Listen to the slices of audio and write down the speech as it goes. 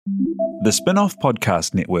The Spin-Off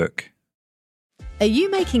Podcast Network. Are you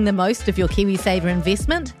making the most of your KiwiSaver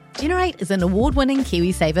investment? Generate is an award-winning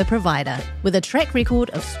KiwiSaver provider with a track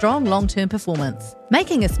record of strong long-term performance.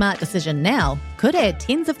 Making a smart decision now could add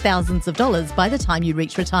tens of thousands of dollars by the time you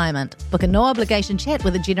reach retirement. Book a no-obligation chat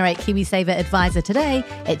with a Generate KiwiSaver advisor today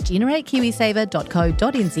at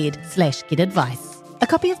generatekiwisaver.co.nz/get-advice. A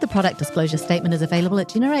copy of the product disclosure statement is available at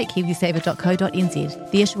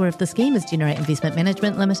generatekiwisaver.co.nz. The issuer of the scheme is Generate Investment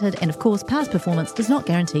Management Limited, and of course, past performance does not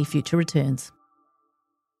guarantee future returns.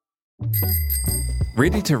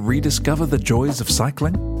 Ready to rediscover the joys of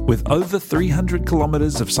cycling? With over 300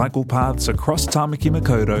 kilometres of cycle paths across Tāmaki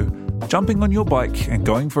Makaurau, jumping on your bike and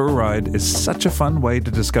going for a ride is such a fun way to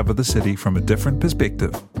discover the city from a different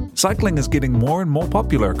perspective. Cycling is getting more and more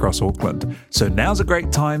popular across Auckland, so now's a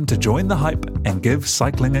great time to join the hype and give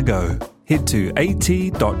cycling a go. Head to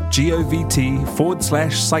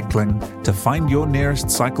at.govt/cycling to find your nearest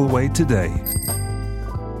cycleway today.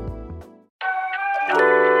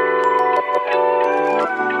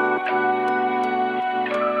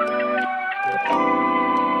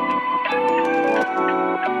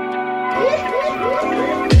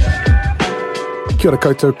 Kia ora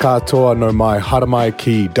koutou katoa no mai haramai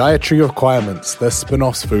ki Dietary Requirements, the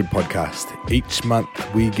Spin-Offs Food Podcast. Each month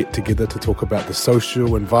we get together to talk about the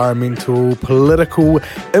social, environmental, political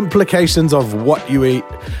implications of what you eat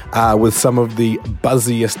with some of the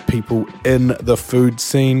buzziest people in the food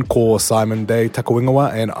scene. Ko Simon Day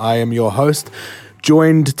Takawingawa, and I am your host,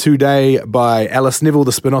 joined today by Alice Neville,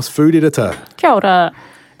 the Spin-Offs Food Editor. Kia ora.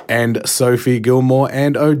 And Sophie Gilmore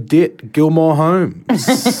and Odette Gilmore-Holmes.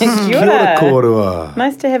 Kia ora. Korua.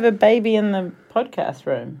 Nice to have a baby in the podcast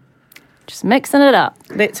room. Just mixing it up.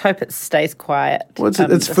 Let's hope it stays quiet. Well, it's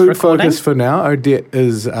this food recording. focus for now. Odette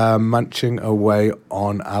is munching away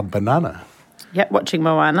on a banana. Yep, watching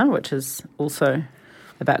Moana, which is also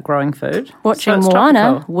about growing food. Watching So it's Moana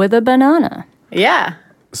topical. with a banana. Yeah.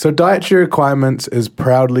 So Dietary Requirements is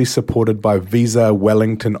proudly supported by Visa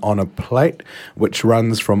Wellington on a Plate, which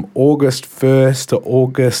runs from August 1st to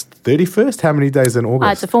August 31st. How many days in August?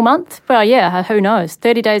 It's a full month. Well, yeah, who knows?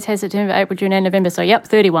 30 days has September, April, June and November. So, yep,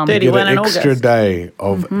 31. You get 31 an in extra August. day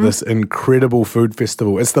of this incredible food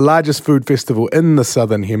festival. It's the largest food festival in the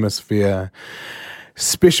Southern Hemisphere.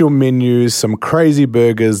 Special menus, some crazy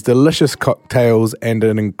burgers, delicious cocktails, and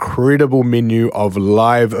an incredible menu of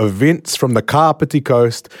live events from the Kapiti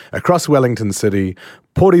Coast, across Wellington City,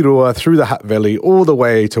 Porirua, through the Hutt Valley, all the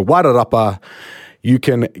way to Wairarapa. You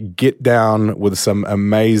can get down with some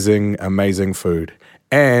amazing, amazing food.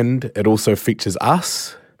 And it also features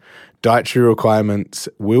us. Dietary Requirements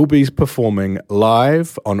will be performing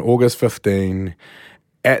live on August 15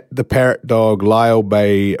 at the Parrot Dog Lyle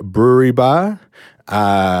Bay Brewery Bar.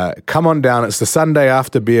 Come on down. It's the Sunday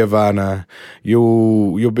after Biavana.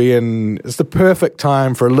 You'll be in. It's the perfect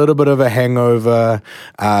time for a little bit of a hangover,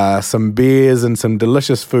 some beers and some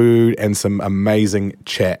delicious food and some amazing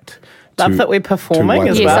chat. Love that we're performing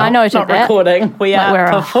as Yes, well. I noted Not that. recording. We Like we're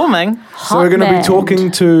are a performing. So we're going to be band.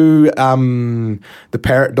 talking to the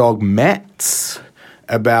Parrot Dog Mats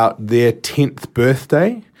about their 10th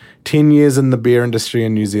birthday. 10 years in the beer industry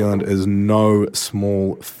in New Zealand is no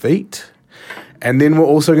small feat. And then we're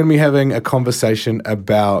also going to be having a conversation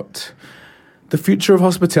about the future of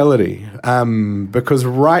hospitality, because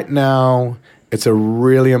right now it's a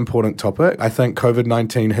really important topic. I think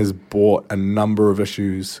COVID-19 has brought a number of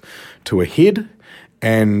issues to a head,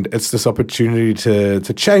 and it's this opportunity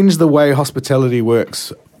to change the way hospitality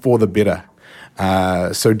works for the better.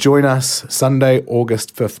 So join us Sunday,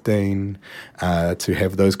 August 15, to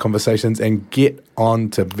have those conversations and get on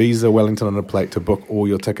to Visa Wellington on a Plate to book all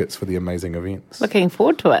your tickets for the amazing events. Looking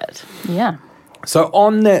forward to it. Yeah. So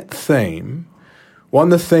on that theme,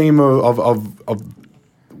 the theme of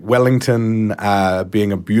Wellington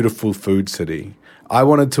being a beautiful food city, I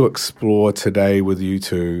wanted to explore today with you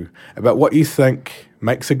two about what you think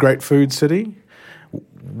makes a great food city.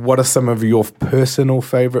 What are some of your personal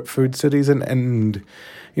favourite food cities? And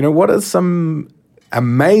you know, what are some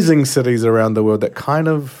amazing cities around the world that kind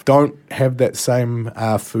of don't have that same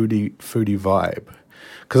foodie vibe?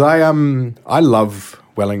 Because I love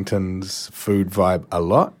Wellington's food vibe a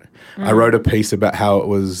lot. I wrote a piece about how it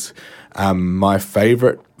was my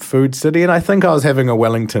favourite food city, and I think I was having a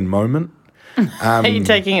Wellington moment. Are you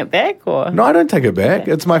taking it back or? No, I don't take it back.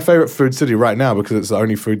 Okay. It's my favourite food city right now because it's the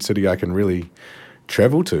only food city I can really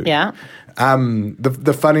travel to. Yeah.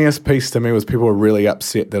 The funniest piece to me was people were really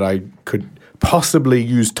upset that I could possibly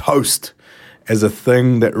use toast as a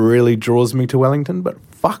thing that really draws me to Wellington, but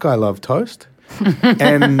fuck, I love toast.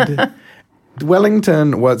 And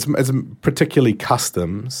Wellington, well, it's particularly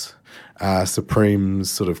customs. Supreme's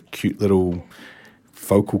sort of cute little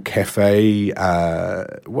Focal Cafe.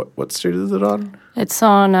 What street is it on? It's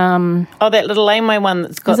on... that little laneway one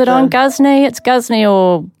that's got is it on Ghuzney? It's Ghuzney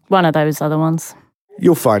or one of those other ones.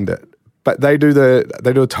 You'll find it. But they do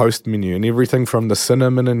a toast menu, and everything from the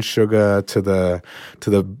cinnamon and sugar to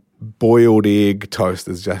the boiled egg toast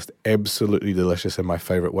is just absolutely delicious and my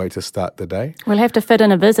favourite way to start the day. We'll have to fit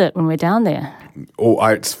in a visit when we're down there.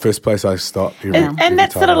 It's the first place I stop. Every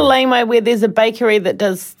that's the little laneway where there's a bakery that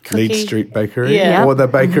does cookie. Leeds Street Bakery. Yeah. Or the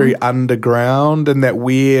bakery underground in that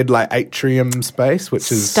weird atrium space,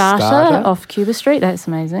 which is Starter off Cuba Street. That's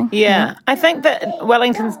amazing. Yeah. I think that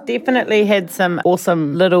Wellington's definitely had some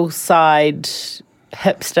awesome little side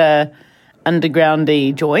hipster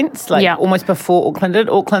undergroundy joints, almost before Auckland did.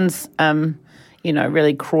 Auckland's,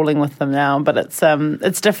 really crawling with them now, but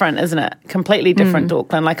it's different, isn't it? Completely different to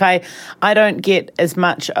Auckland. I don't get as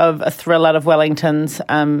much of a thrill out of Wellington's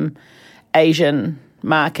Asian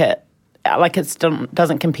market. It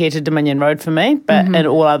doesn't compare to Dominion Road for me, but in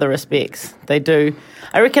all other respects, they do.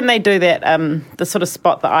 I reckon they do that, the sort of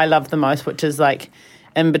spot that I love the most, which is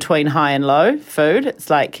in between high and low food.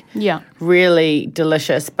 It's really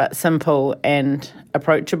delicious but simple and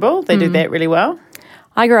approachable. They do that really well.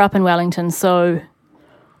 I grew up in Wellington, so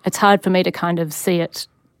it's hard for me to kind of see it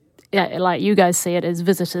like you guys see it as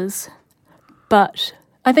visitors. But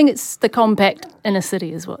I think it's the compact inner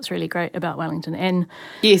city is what's really great about Wellington. And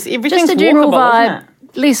yes, everything's just a general walkable, vibe, isn't it?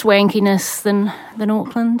 less wankiness than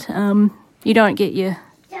Auckland. You don't get your...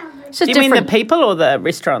 It's just Do you mean the different. people or the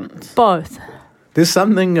restaurants? Both. There's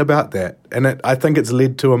something about that, and I think it's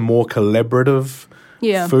led to a more collaborative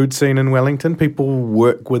food scene in Wellington. People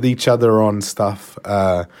work with each other on stuff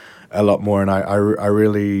a lot more, and I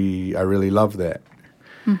really love that.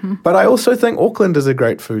 Mm-hmm. But I also think Auckland is a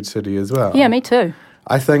great food city as well. Yeah, me too.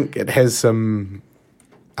 I think it has some...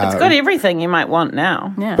 It's got everything you might want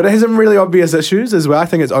now. Yeah. But it has some really obvious issues as well. I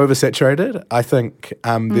think it's oversaturated. I think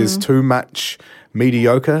there's too much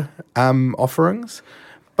mediocre offerings.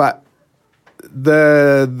 But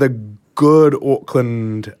the good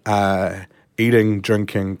Auckland eating,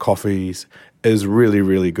 drinking, coffees is really,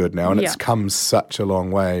 really good now. And it's come such a long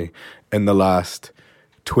way in the last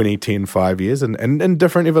 20, 10, 5 years and in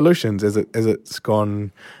different evolutions as it's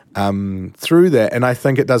gone through that. And I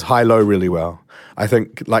think it does high-low really well. I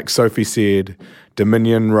think, like Sophie said,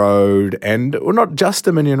 Dominion Road not just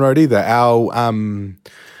Dominion Road either,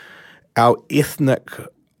 our ethnic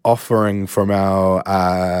offering from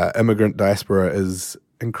our immigrant diaspora is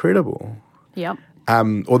incredible. Yep.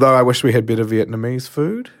 Although I wish we had better Vietnamese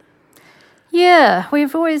food. Yeah,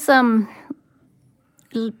 we've always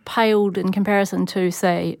paled in comparison to,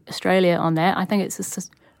 say, Australia on that. I think it's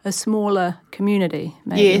just a smaller community,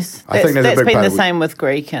 maybe. Yes, I think that's been the same with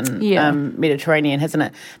Greek and Mediterranean, hasn't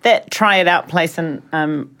it? That Try It Out place in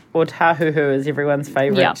Otahuhu is everyone's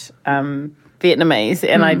favourite Vietnamese,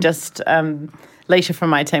 and I just... Leisha from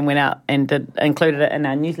my team went out and included it in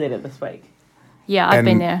our newsletter this week. Yeah, I've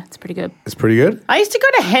been there. It's pretty good. It's pretty good? I used to go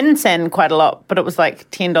to Hen Sen quite a lot, but it was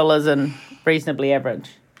 $10 and reasonably average.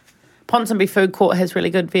 Ponsonby Food Court has really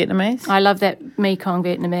good Vietnamese. I love that Mekong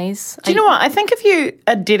Vietnamese. Do you know what? I think if you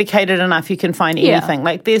are dedicated enough, you can find anything.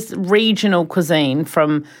 There's regional cuisine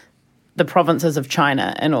from the provinces of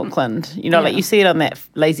China in Auckland. You see it on that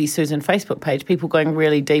Lazy Susan Facebook page, people going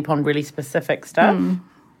really deep on really specific stuff.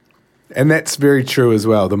 And that's very true as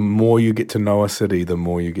well. The more you get to know a city, the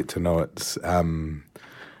more you get to know its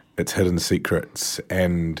hidden secrets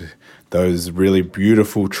and those really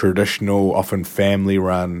beautiful, traditional, often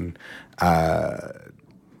family-run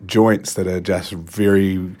joints that are just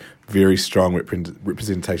very, very strong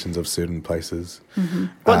representations of certain places. Mm-hmm.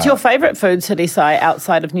 What's your favourite food city site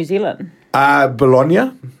outside of New Zealand?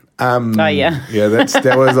 Bologna. Yeah,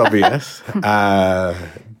 that was obvious.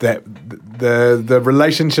 That the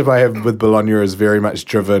relationship I have with Bologna is very much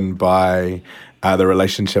driven by the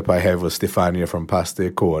relationship I have with Stefania from Pasta e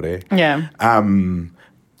Cuore. Yeah.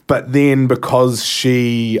 But then because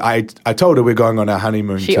I told her we're going on our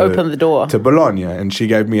honeymoon. She opened the door to Bologna, and she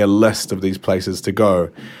gave me a list of these places to go,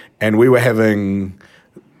 and we were having,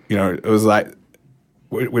 it was like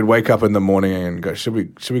we'd wake up in the morning and go, should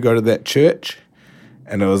we go to that church?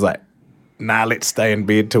 And it was like, nah, let's stay in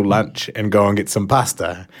bed till lunch and go and get some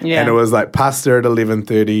pasta. Yeah. And it was like pasta at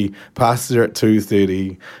 11:30, pasta at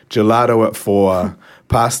 2:30, gelato at 4,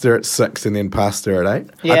 pasta at 6, and then pasta at 8.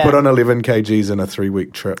 Yeah. I put on 11 kgs in a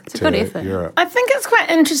 3-week trip to Europe. I think it's quite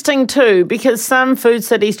interesting too, because some food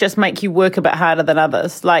cities just make you work a bit harder than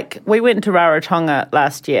others. Like, we went to Rarotonga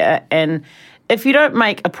last year, and if you don't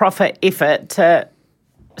make a profit effort to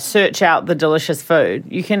search out the delicious food,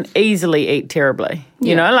 you can easily eat terribly.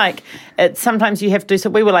 You know, like sometimes you have to. So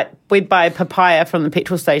we'd buy papaya from the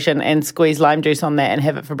petrol station and squeeze lime juice on that and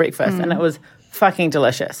have it for breakfast, and it was fucking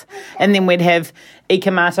delicious. And then we'd have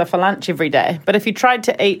ikamata for lunch every day. But if you tried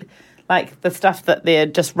to eat like the stuff that they're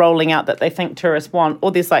just rolling out that they think tourists want,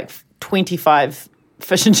 or there's like 25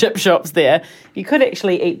 fish and chip shops there, you could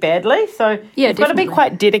actually eat badly. So you've got to be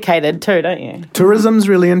quite dedicated too, don't you? Tourism's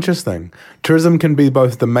really interesting. Tourism can be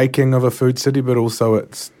both the making of a food city, but also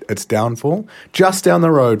its downfall. Just down the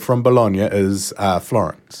road from Bologna is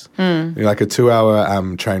Florence, like a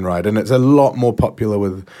 2-hour train ride, and it's a lot more popular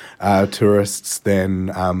with tourists than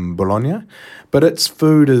Bologna. But its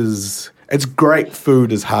great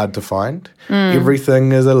food is hard to find.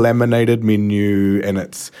 Everything is a laminated menu, and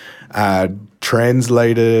it's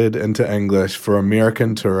translated into English for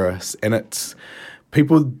American tourists, and it's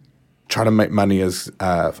people try to make money as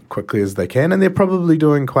quickly as they can, and they're probably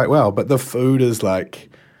doing quite well. But the food is like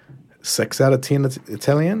 6 out of 10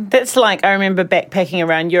 Italian. That's like, I remember backpacking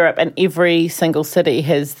around Europe, and every single city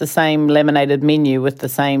has the same laminated menu with the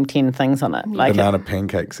same 10 things on it. Like banana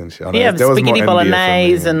pancakes and shit. Spaghetti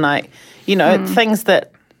bolognese and things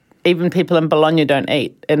that even people in Bologna don't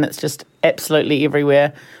eat, and it's just absolutely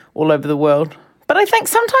everywhere all over the world. But I think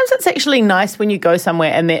sometimes it's actually nice when you go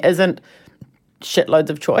somewhere and there isn't shitloads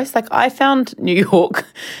of choice. Like I found New York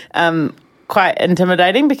quite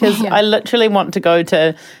intimidating because I literally want to go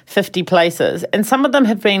to 50 places, and some of them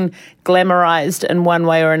have been glamorized in one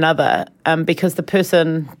way or another because the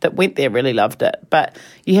person that went there really loved it. But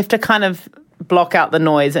you have to kind of block out the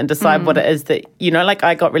noise and decide what it is that, like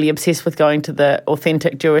I got really obsessed with going to the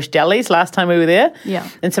authentic Jewish delis last time we were there. Yeah.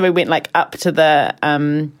 And so we went like up to the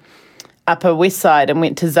Upper West Side and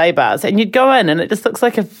went to Zabar's, and you'd go in and it just looks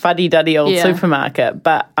like a fuddy-duddy old supermarket.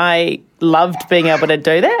 But I loved being able to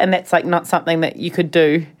do that, and that's like not something that you could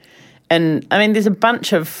do. And I mean, there's a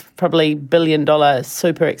bunch of probably $1 billion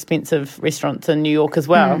super expensive restaurants in New York as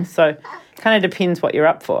well. So it kind of depends what you're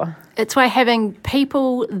up for. It's why having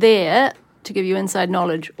people there to give you inside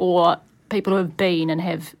knowledge, or people who have been and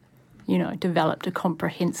have, developed a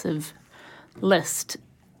comprehensive list,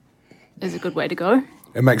 is a good way to go.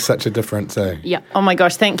 It makes such a difference, eh? Yeah. Oh my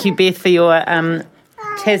gosh, thank you, Beth, for your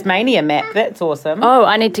Tasmania map. That's awesome. Oh,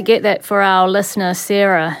 I need to get that for our listener,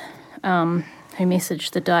 Sarah, who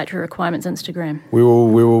messaged the Dietary Requirements Instagram. We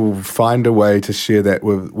will find a way to share that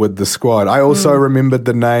with the squad. I also remembered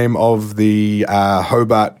the name of the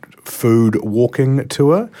Hobart food walking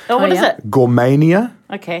tour. Oh, what is it? Gourmania.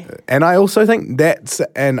 Okay. And I also think that's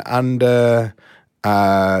an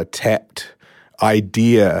tapped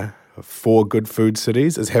idea for good food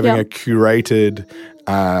cities, is having a curated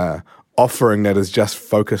offering that is just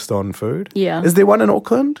focused on food. Yeah. Is there one in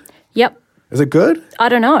Auckland? Yep. Is it good? I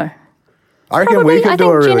don't know. I reckon we could do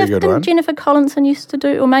a really good one. Jennifer Collinson used to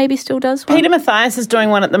do, or maybe still does one. Peter Mathias is doing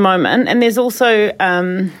one at the moment, and there's also,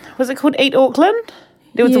 was it called Eat Auckland?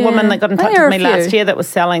 There was a woman that got in touch with me last year that was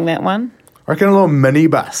selling that one. I reckon a little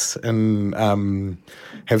minibus, and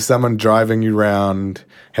have someone driving you around,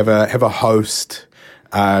 have a host,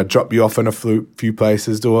 drop you off in a few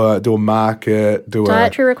places, do a market,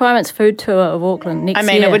 Dietary Requirements food tour of Auckland next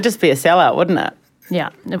year. I mean, it would just be a sellout, wouldn't it? Yeah.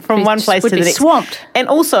 From one place to the next. Swamped. And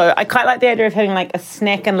also, I quite like the idea of having like a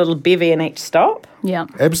snack and a little bevy in each stop. Yeah.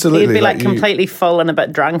 Absolutely. You'd be like completely full and a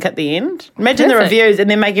bit drunk at the end. Imagine the reviews and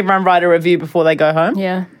then make everyone write a review before they go home.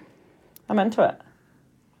 Yeah. I'm into it.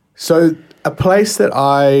 So a place that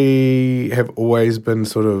I have always been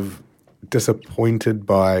sort of disappointed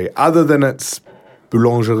by, other than its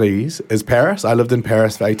boulangeries, is Paris. I lived in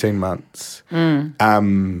Paris for 18 months.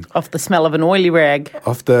 Off the smell of an oily rag.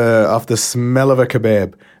 Off the smell of a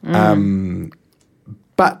kebab.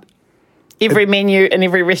 But every menu in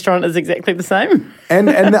every restaurant is exactly the same. and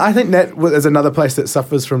I think that is another place that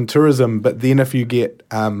suffers from tourism. But then if you get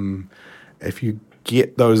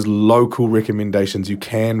those local recommendations, you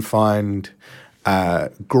can find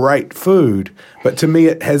great food. But to me,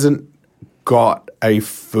 it hasn't got a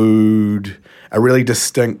really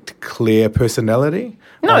distinct, clear personality.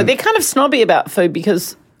 No, they're kind of snobby about food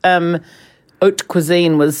because haute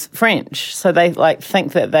cuisine was French, so they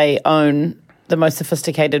think that they own the most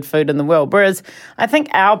sophisticated food in the world. Whereas I think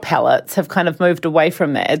our palates have kind of moved away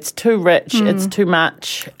from that. It's too rich. It's too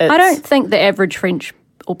much. I don't think the average French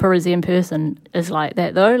or Parisian person is like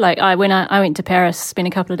that, though. Like I went to Paris, spent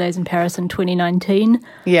a couple of days in Paris in 2019,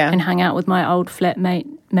 and hung out with my old flatmate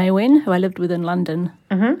Maywen, who I lived with in London,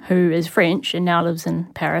 who is French and now lives in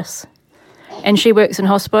Paris. And she works in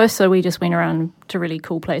hospo, so we just went around to really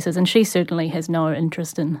cool places. And she certainly has no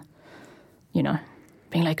interest in,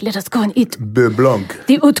 being like, let us go and eat Beurre blanc.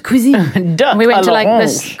 the haute cuisine. Duck And we went à to like l'orange.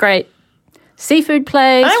 this great seafood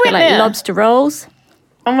place, I with went like there. lobster rolls.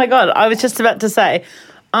 Oh my God, I was just about to say,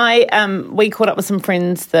 we caught up with some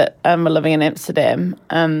friends that were living in Amsterdam,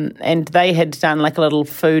 and they had done like a little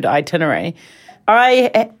food itinerary.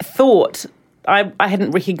 I thought, I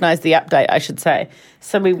hadn't recognised the update, I should say.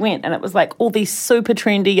 So we went, and it was like all these super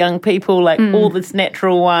trendy young people, like all this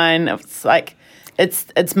natural wine. It's like,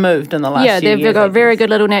 it's moved in the last Yeah, few years. they've got I very guess. good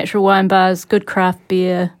little natural wine bars, good craft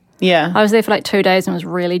beer. Yeah. I was there for like 2 days and was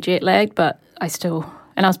really jet lagged, but I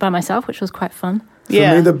was by myself, which was quite fun. For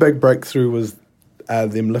Yeah. me, the big breakthrough was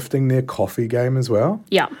them lifting their coffee game as well.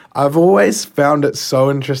 Yeah. I've always found it so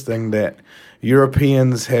interesting that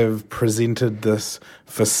Europeans have presented this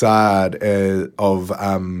facade of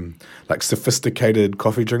like sophisticated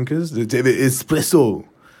coffee drinkers. It's espresso.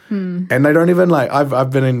 And they don't even like,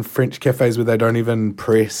 I've been in French cafes where they don't even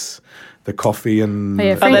press the coffee and Oh,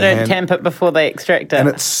 yeah, Oh, they don't hand. tamp it before they extract it. And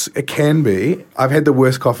it can be. I've had the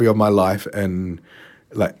worst coffee of my life in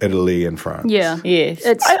like Italy and France. Yeah. Yes.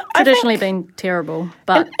 It's I traditionally been terrible,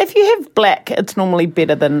 but And if you have black, it's normally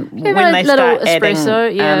better than when a they little start adding.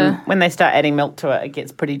 espresso, yeah. When they start adding milk to it, it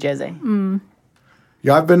gets pretty jazzy.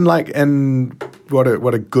 Yeah, I've been like in what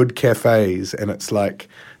are good cafes, and it's like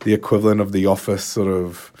the equivalent of the office sort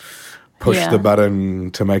of push Yeah. the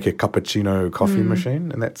button to make a cappuccino coffee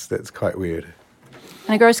machine, and that's quite weird.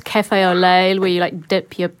 and a gross cafe au lait where you like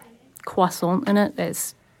dip your croissant in it,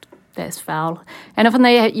 that's foul. And often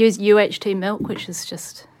they use UHT milk, which is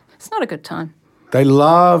just, it's not a good time. They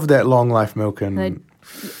love that long life milk, and They-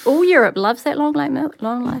 All Europe loves that long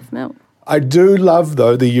life milk. I do love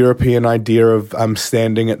though the European idea of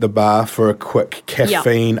standing at the bar for a quick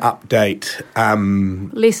caffeine update.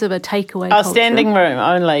 Less of a takeaway. Oh, culture. standing room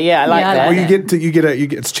only. Yeah, I like Yeah, I that. Well, you get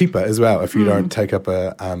it's cheaper as well if you don't take up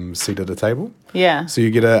a seat at a table. Yeah. So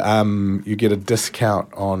you get a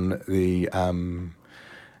discount on the on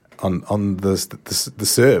the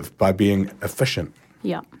serve by being efficient.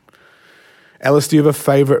 Yeah. Alice, do you have a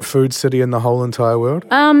favourite food city in the whole entire world?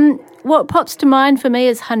 What pops to mind for me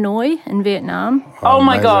is Hanoi in Vietnam. Oh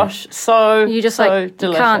my amazing. gosh, so You just so like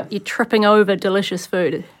delicious. you're tripping over delicious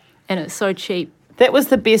food, and it's so cheap. That was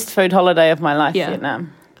the best food holiday of my life, Yeah.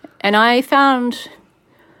 Vietnam. And I found,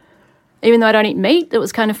 even though I don't eat meat, it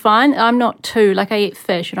was kind of fine. I'm not too, like I eat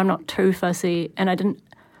fish and I'm not too fussy. And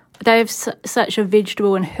they have such a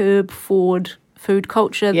vegetable and herb forward food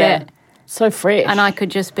culture Yeah, that, so fresh. and I could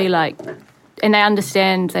just be like, and they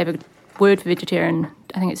understand, they have a word for vegetarian,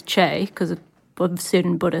 I think it's che, because of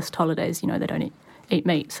certain Buddhist holidays, they don't eat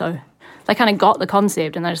meat. So they kind of got the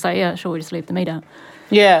concept and they're just like, yeah, sure, we just leave the meat out.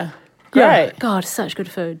 yeah, great. God, such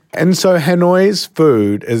good food. And so Hanoi's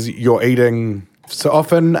food is you're eating. So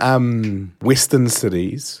often, Western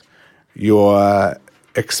cities, your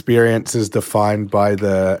experience is defined by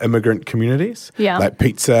the immigrant communities. Yeah. Like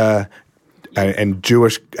pizza and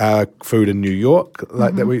Jewish food in New York,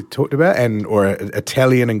 like that we talked about, or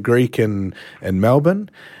Italian and Greek in Melbourne.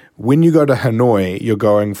 When you go to Hanoi, you're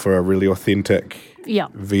going for a really authentic Yeah,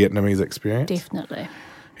 Vietnamese experience. definitely.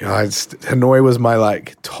 Yeah, Hanoi was my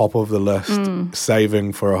top of the list,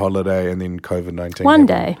 saving for a holiday, and then COVID-19. One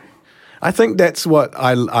happened. day. I think that's what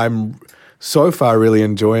I'm so far really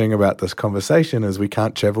enjoying about this conversation is we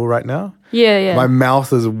can't travel right now. Yeah. My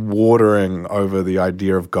mouth is watering over the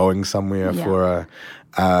idea of going somewhere Yeah.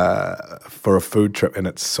 for a food trip, and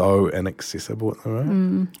it's so inaccessible at the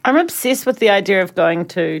moment. I'm obsessed with the idea of going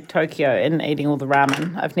to Tokyo and eating all the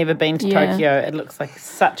ramen. I've never been to Yeah. Tokyo. It looks like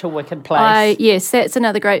such a wicked place. Yes, that's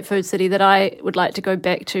another great food city that I would like to go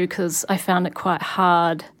back to because I found it quite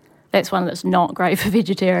hard. That's one that's not great for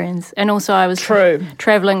vegetarians. And also I was True.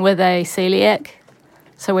 travelling with a celiac,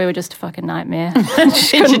 so we were just a fucking nightmare.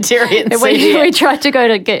 Vegetarian we celiac. tried to go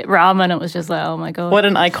to get ramen, it was just like, oh my God. What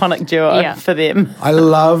an iconic duo Yeah. for them. I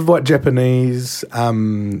love what Japanese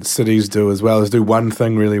cities do as well, is do one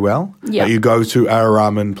thing really well. Yeah. Like you go to a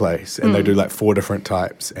ramen place and they do 4 different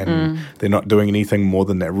types, and they're not doing anything more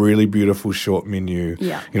than that really beautiful short menu.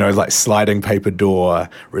 Yeah. Like sliding paper door,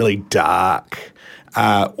 really dark.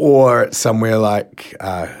 Or somewhere like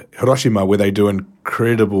Hiroshima, where they do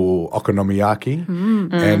incredible okonomiyaki,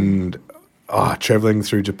 and traveling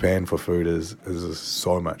through Japan for food is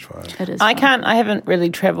so much fun. It is I fun. haven't really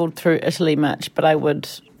travelled through Italy much, but I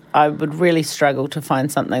would really struggle to find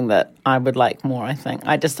something that I would like more, I think.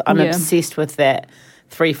 I'm Yeah. obsessed with that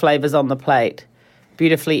 3 flavours on the plate,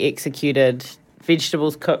 beautifully executed,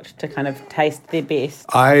 vegetables cooked to kind of taste their best.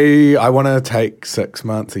 I want to take 6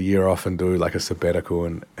 months, a year off and do a sabbatical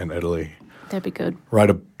in Italy. That'd be good. Write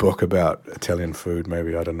a book about Italian food,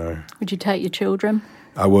 maybe, I don't know. Would you take your children?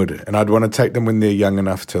 I would, and I'd want to take them when they're young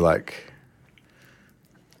enough to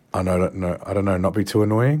I don't know, not be too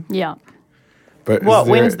annoying. Yeah. But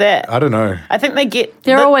when's that? I don't know. I think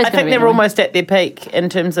they're almost at their peak in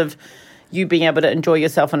terms of you being able to enjoy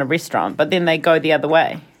yourself in a restaurant, but then they go the other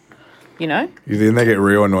way. You know? Then they get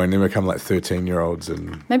real annoying. They become like 13-year-olds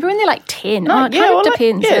and maybe when they're like 10. No, it kind of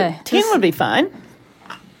depends. Yeah, 10 would be fine.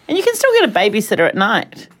 And you can still get a babysitter at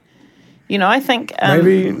night. You know, I think...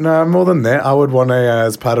 maybe, no, more than that. I would want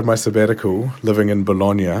as part of my sabbatical, living in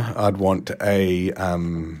Bologna, I'd want a,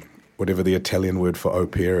 whatever the Italian word for au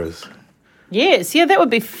pair is. Yes, yeah, that would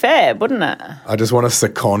be fab, wouldn't it? I just want to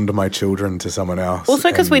second my children to someone else. Also,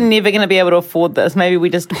 because we're never going to be able to afford this, maybe we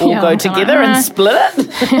just all go together and split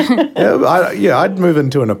it. I'd move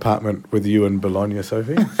into an apartment with you in Bologna,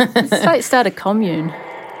 Sophie. It's like start a commune.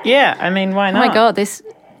 Yeah, I mean, why not? Oh my God, this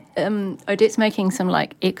Odette's making some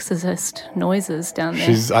like exorcist noises down there.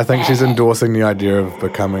 I think she's endorsing the idea of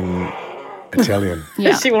becoming Italian.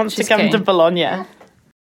 Yeah, she wants to come to Bologna.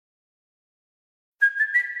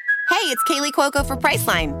 Hey, it's Kaylee Cuoco for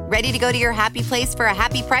Priceline. Ready to go to your happy place for a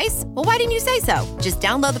happy price? Well, why didn't you say so? Just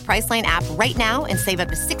download the Priceline app right now and save up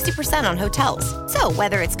to 60% on hotels. So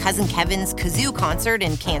whether it's Cousin Kevin's Kazoo Concert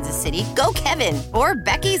in Kansas City, go Kevin, or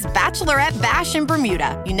Becky's Bachelorette Bash in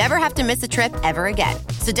Bermuda, you never have to miss a trip ever again.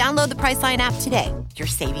 So download the Priceline app today. Your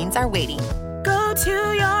savings are waiting. Go to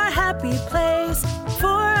your happy place for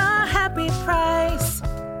a happy price.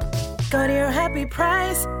 Go to your happy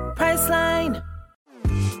price, Priceline.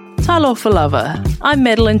 Talofa Lover. I'm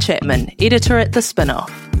Madeline Chapman, editor at The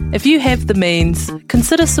Spin-Off. If you have the means,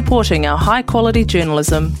 consider supporting our high-quality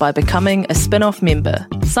journalism by becoming a Spin-Off member.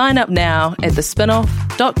 Sign up now at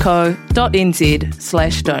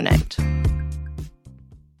thespinoff.co.nz/donate.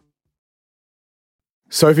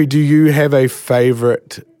 Sophie, do you have a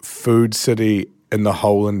favourite food city in the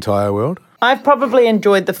whole entire world? I've probably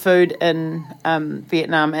enjoyed the food in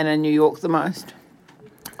Vietnam and in New York the most.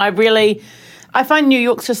 I find New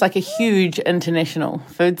York's just like a huge international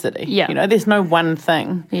food city. Yeah. You know, there's no one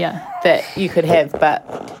thing that you could have,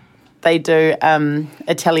 but they do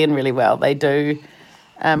Italian really well. They do.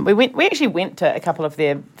 We actually went to a couple of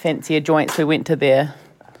their fancier joints. We went to their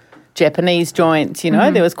Japanese joints, you know.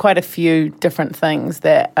 Mm-hmm. There was quite a few different things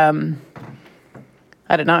that, I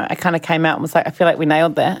don't know, I kind of came out and was like, I feel like we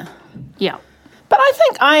nailed that. Yeah. But I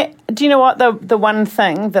think do you know what, the one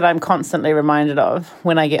thing that I'm constantly reminded of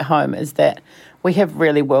when I get home is that we have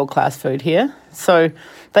really world-class food here. So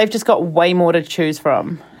they've just got way more to choose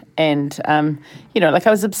from. And, you know, like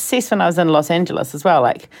I was obsessed when I was in Los Angeles as well,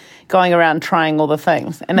 like going around trying all the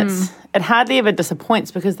things. And it hardly ever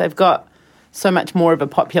disappoints because they've got so much more of a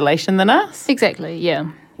population than us. Exactly,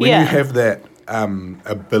 yeah. When you have that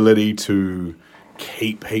ability to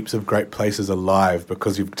keep heaps of great places alive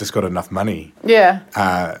because you've just got enough money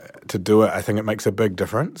to do it, I think it makes a big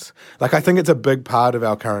difference. Like, I think it's a big part of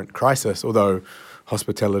our current crisis, although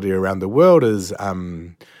hospitality around the world is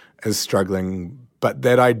struggling. But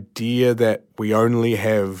that idea that we only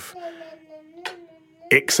have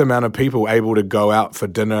X amount of people able to go out for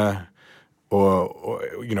dinner or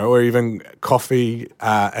you know, or even coffee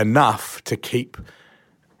enough to keep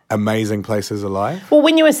amazing places alive. Well,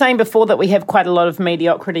 when you were saying before that we have quite a lot of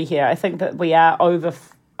mediocrity here, I think that we are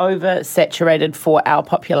oversaturated for our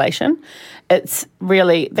population. It's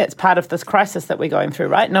really, that's part of this crisis that we're going through,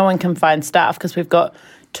 right? No one can find staff because we've got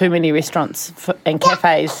too many restaurants and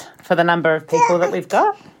cafes for the number of people that we've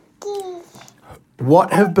got.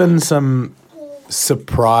 What have been some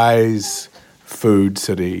surprise food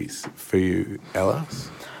cities for you, Alice?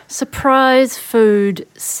 Surprise food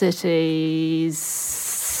cities.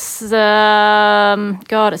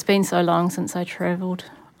 God, it's been so long since I travelled.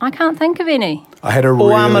 I can't think of any. I had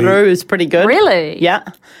Oamaru is pretty good. Really? Yeah.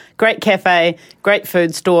 Great cafe, great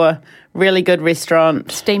food store, really good restaurant.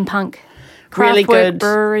 Steampunk. Really good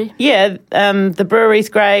brewery. Yeah, the brewery's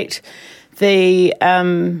great. The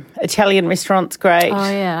Italian restaurant's great.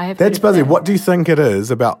 Oh, yeah. I have. That's buzzy. What do you think it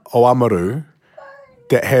is about Oamaru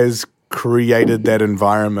that has created that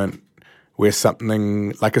environment where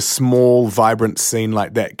something like a small, vibrant scene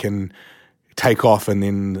like that can take off and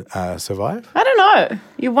then survive? I don't know.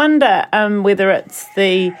 You wonder whether it's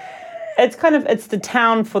the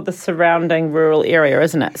town for the surrounding rural area,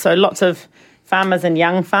 isn't it? So lots of farmers and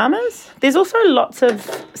young farmers. There's also lots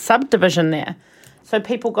of subdivision there. So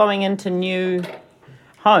people going into new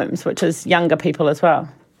homes, which is younger people as well.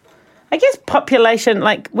 I guess population,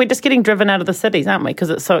 like we're just getting driven out of the cities, aren't we? Because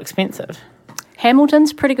it's so expensive.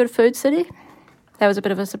 Hamilton's a pretty good food city. That was a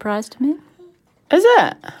bit of a surprise to me. Is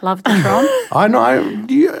it? Love the Tron. I know.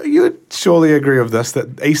 You surely agree with this,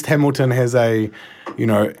 that East Hamilton has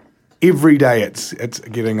every day it's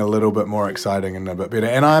getting a little bit more exciting and a bit better.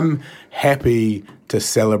 And I'm happy to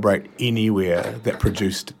celebrate anywhere that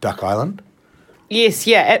produced Duck Island. Yes,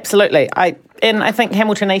 yeah, absolutely. I think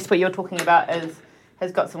Hamilton East, what you're talking about,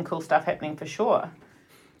 has got some cool stuff happening for sure.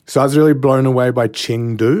 So I was really blown away by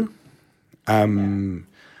Chengdu.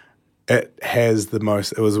 It has the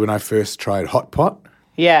most. It was when I first tried hot pot.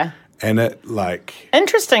 Yeah. And it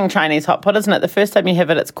interesting Chinese hot pot, isn't it? The first time you have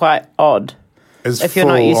it, it's quite odd. If you're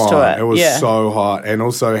not used to it. It was so hot, and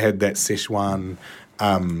also had that Szechuan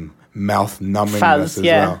mouth numbingness as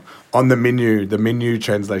well. On the menu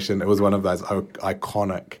translation, it was one of those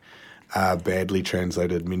iconic, badly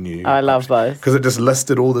translated menus. I love those. Because it just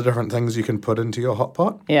listed all the different things you can put into your hot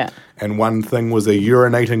pot. Yeah. And one thing was a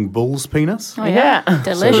urinating bull's penis. Oh, yeah.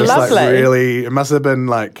 Delicious. So lovely. Really, it must have been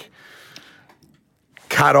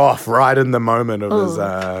cut off right in the moment of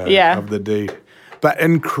of the deed. But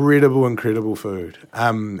incredible food.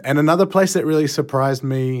 And another place that really surprised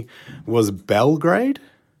me was Belgrade.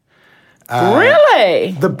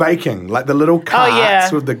 Really? The baking, the little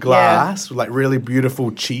carts with the glass, with really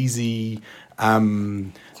beautiful, cheesy,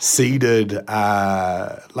 seeded,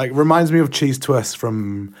 reminds me of cheese twists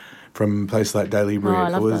from places like Daily Bread. I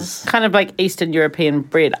love those. Kind of like Eastern European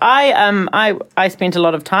bread. I spent a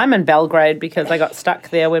lot of time in Belgrade because I got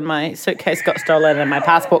stuck there when my suitcase got stolen and my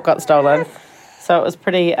passport got stolen. So it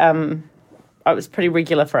was pretty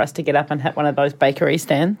regular for us to get up and hit one of those bakery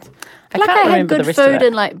stands. I had good food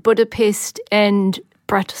in Budapest and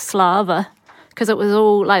Bratislava because it was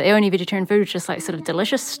all the only vegetarian food was just sort of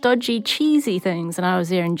delicious, stodgy, cheesy things. And I was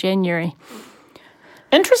there in January.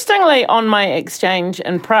 Interestingly, on my exchange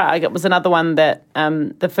in Prague, it was another one that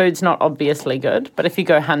the food's not obviously good, but if you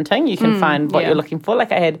go hunting, you can find what you're looking for. I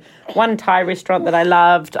had one Thai restaurant that I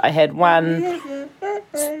loved. I had one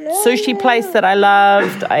sushi place that I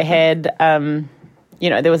loved. I had,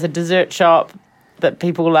 there was a dessert shop that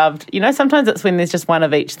people loved. Sometimes it's when there's just one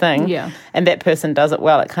of each thing. Yeah. And that person does it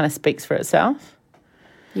well. It kind of speaks for itself.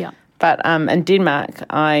 Yeah. But in Denmark,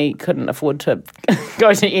 I couldn't afford to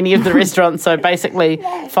go to any of the restaurants, so basically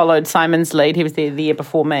followed Simon's lead. He was there the year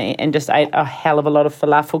before me and just ate a hell of a lot of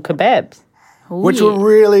falafel kebabs. Which were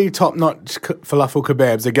really top-notch falafel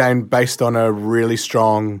kebabs, again, based on a really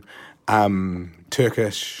strong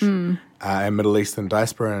Turkish and Middle Eastern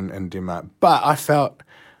diaspora in Denmark. But I felt,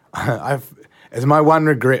 as my one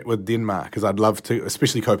regret with Denmark, is I'd love to,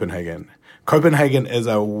 especially Copenhagen. Copenhagen is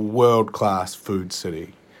a world-class food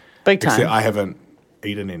city. Big time. Except I haven't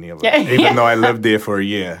eaten any of it, even though I lived there for a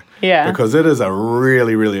year. Yeah. Because it is a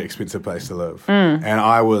really, really expensive place to live. And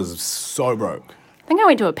I was so broke. I think I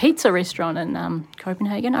went to a pizza restaurant in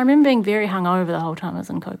Copenhagen. I remember being very hungover the whole time I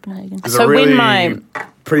was in Copenhagen. So when my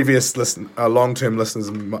previous long-term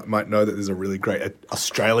listeners might know that there's a really great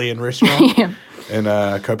Australian restaurant in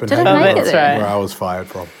Copenhagen. Where I was fired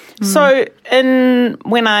from. So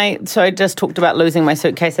I just talked about losing my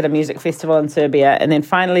suitcase at a music festival in Serbia and then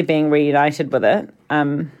finally being reunited with it.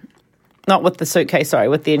 Not with the suitcase, sorry,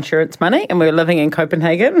 with the insurance money. And we were living in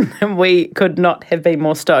Copenhagen and we could not have been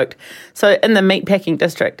more stoked. So in the meatpacking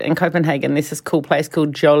district in Copenhagen, there's this cool place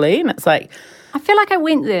called Jolie. And it's I feel like I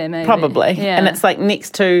went there maybe. Probably. Yeah. And it's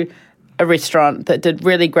next to a restaurant that did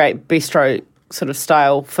really great bistro sort of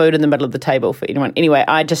style food in the middle of the table for anyone. Anyway,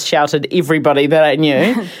 I just shouted everybody that I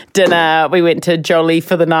knew. Dinner, we went to Jolie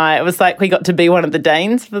for the night. It was we got to be one of the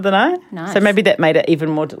Danes for the night. Nice. So maybe that made it even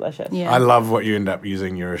more delicious. Yeah. I love what you end up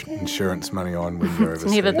using your insurance money on when you're overseas.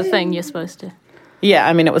 It's never the thing you're supposed to. Yeah,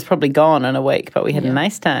 I mean, it was probably gone in a week, but we had a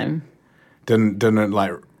nice time. Didn't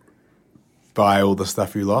buy all the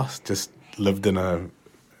stuff you lost? Just lived in a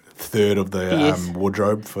third of the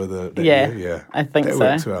wardrobe for the year? Yeah, I think that so.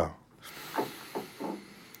 Works well.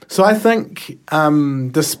 So I think,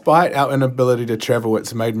 despite our inability to travel,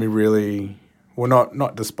 it's made me really, well,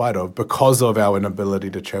 not despite of, because of our inability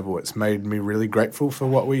to travel, it's made me really grateful for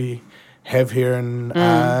what we have here in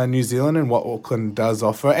New Zealand and what Auckland does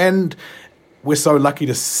offer. And we're so lucky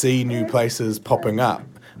to see new places popping up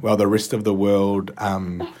while the rest of the world,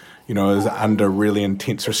 is under really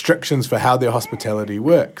intense restrictions for how their hospitality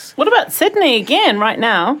works. What about Sydney again right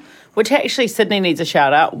now, which actually Sydney needs a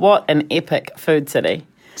shout out. What an epic food city.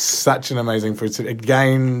 Such an amazing food city.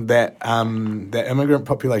 Again, that immigrant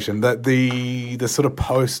population, that the sort of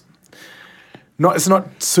it's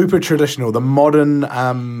not super traditional. The modern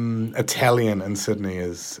Italian in Sydney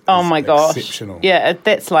is oh my gosh, exceptional. Yeah,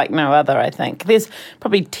 that's like no other. I think there's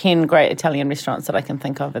probably 10 great Italian restaurants that I can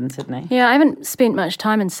think of in Sydney. Yeah, I haven't spent much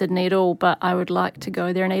time in Sydney at all, but I would like to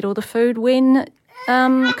go there and eat all the food when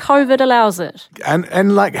COVID allows it.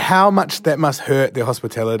 And like how much that must hurt the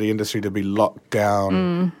hospitality industry to be locked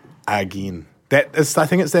down again. I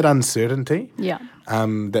think it's that uncertainty. Yeah.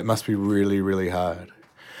 That must be really, really hard.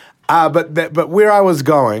 But where I was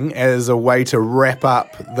going as a way to wrap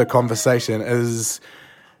up the conversation is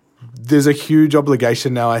there's a huge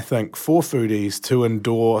obligation now, I think, for foodies to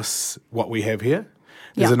endorse what we have here.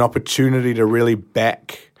 There's an opportunity to really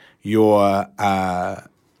back your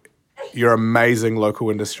amazing local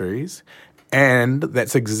industries, and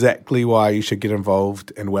that's exactly why you should get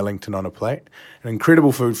involved in Wellington on a Plate, an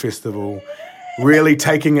incredible food festival, really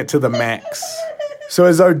taking it to the max. So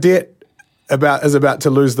as Odette is about to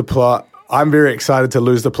lose the plot, I'm very excited to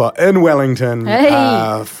lose the plot in Wellington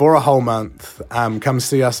for a whole month. Come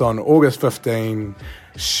see us on August 15.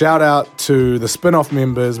 Shout out to the Spin-Off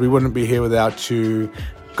members. We wouldn't be here without you.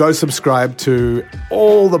 Go subscribe to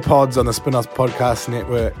all the pods on the Spin-Off Podcast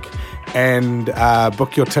Network and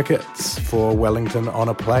book your tickets for Wellington on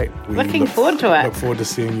a Plate. Looking forward to it. Look forward to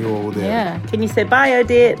seeing you all there. Yeah. Can you say bye,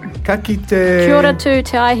 Odette? Ka kite. Kia ora to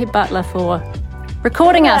Te Aihe Butler for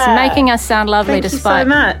recording us and making us sound lovely despite Thank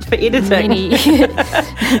you so much for editing. many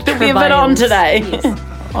There'll be a bit on today. Yes.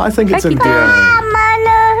 I think it's Ka kite. endearing.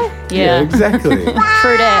 Yeah. Exactly.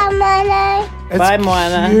 True that. It's Bye,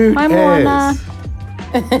 Moana. cute Bye, Moana. as.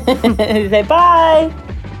 Say bye.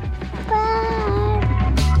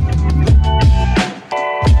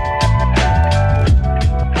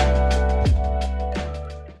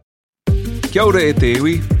 Kia ora e te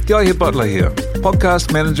iwi, Te Aihe Butler here,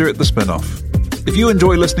 podcast manager at The Spin-Off. If you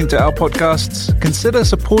enjoy listening to our podcasts, consider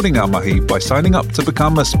supporting our mahi by signing up to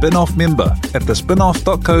become a Spin-Off member at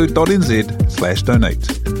thespinoff.co.nz/donate.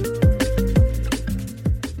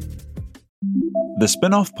 The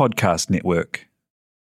Spin-Off Podcast Network.